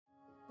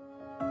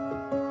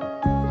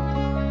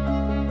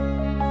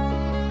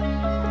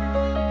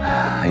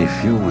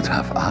If you would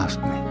have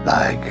asked me,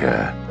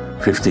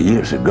 like 50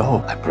 years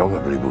ago, I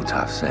probably would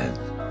have said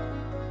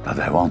that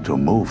I want to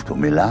move to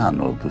Milan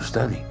or to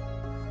study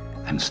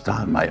and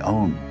start my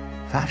own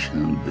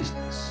fashion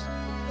business.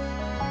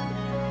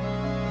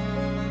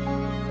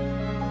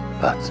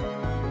 But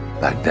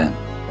back then,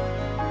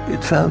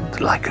 it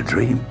felt like a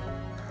dream.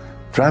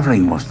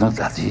 Traveling was not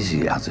as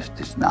easy as it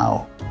is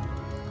now.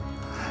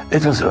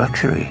 It was a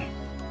luxury,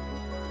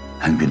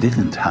 and we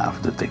didn't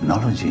have the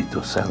technology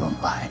to sell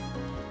online.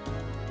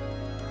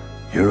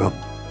 Europe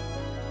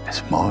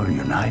is more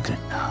united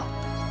now.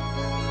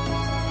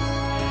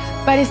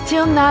 But it's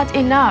still not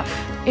enough.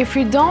 If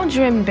we don't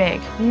dream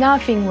big,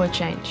 nothing will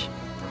change.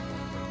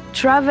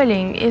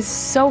 Traveling is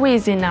so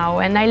easy now,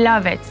 and I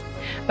love it.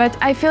 But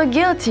I feel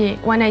guilty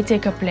when I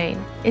take a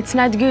plane. It's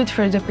not good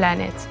for the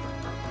planet.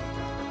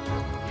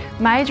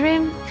 My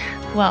dream,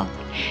 well,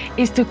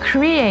 is to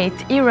create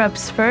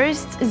Europe's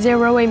first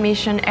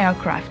zero-emission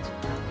aircraft.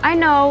 I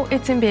know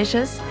it's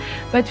ambitious,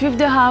 but with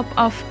the help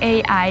of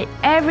AI,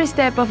 every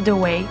step of the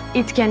way,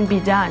 it can be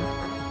done.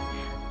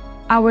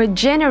 Our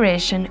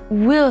generation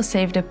will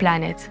save the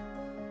planet.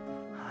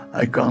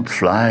 I can't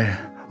fly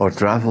or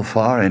travel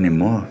far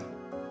anymore,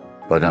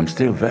 but I'm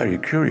still very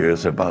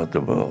curious about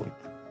the world.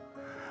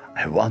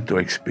 I want to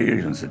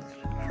experience it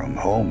from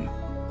home.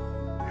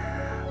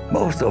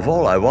 Most of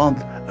all, I want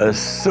a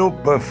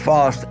super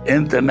fast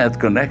internet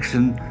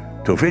connection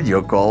to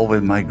video call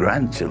with my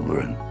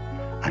grandchildren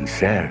and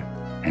share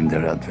in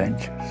their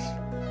adventures.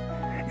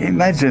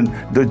 Imagine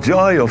the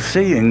joy of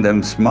seeing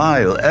them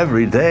smile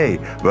every day,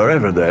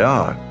 wherever they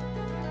are.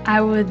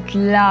 I would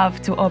love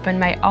to open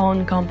my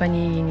own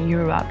company in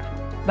Europe,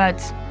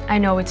 but I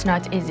know it's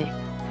not easy.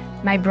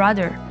 My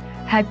brother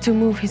had to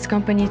move his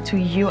company to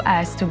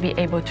US to be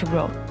able to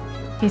grow.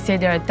 He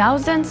said there are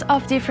thousands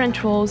of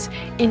different rules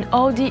in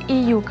all the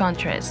EU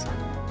countries.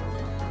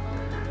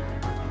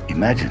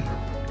 Imagine,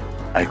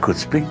 I could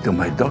speak to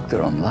my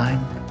doctor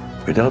online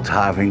without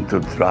having to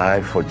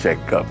drive for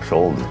checkups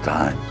all the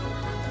time,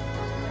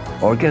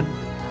 or get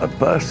a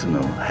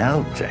personal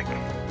health check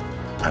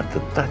at the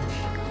touch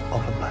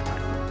of a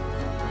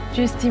button.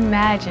 Just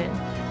imagine,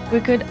 we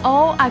could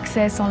all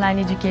access online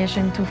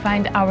education to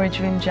find our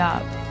dream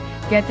job,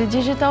 get a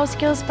digital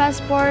skills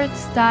passport,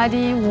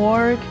 study,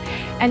 work,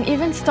 and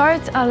even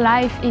start a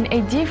life in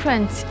a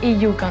different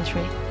EU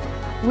country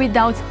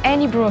without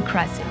any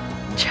bureaucracy,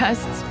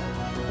 just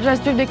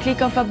with the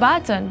click of a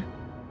button.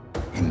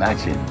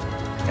 Imagine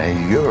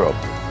a Europe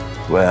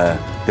where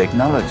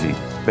technology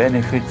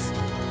benefits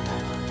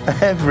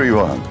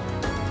everyone.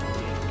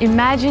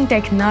 Imagine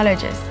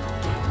technologies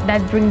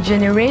that bring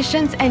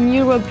generations and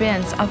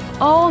Europeans of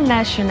all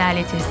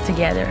nationalities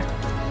together.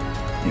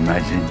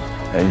 Imagine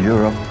a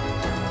Europe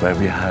where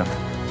we have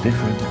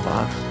different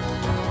paths,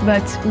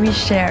 but we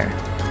share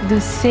the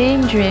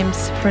same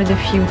dreams for the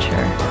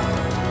future.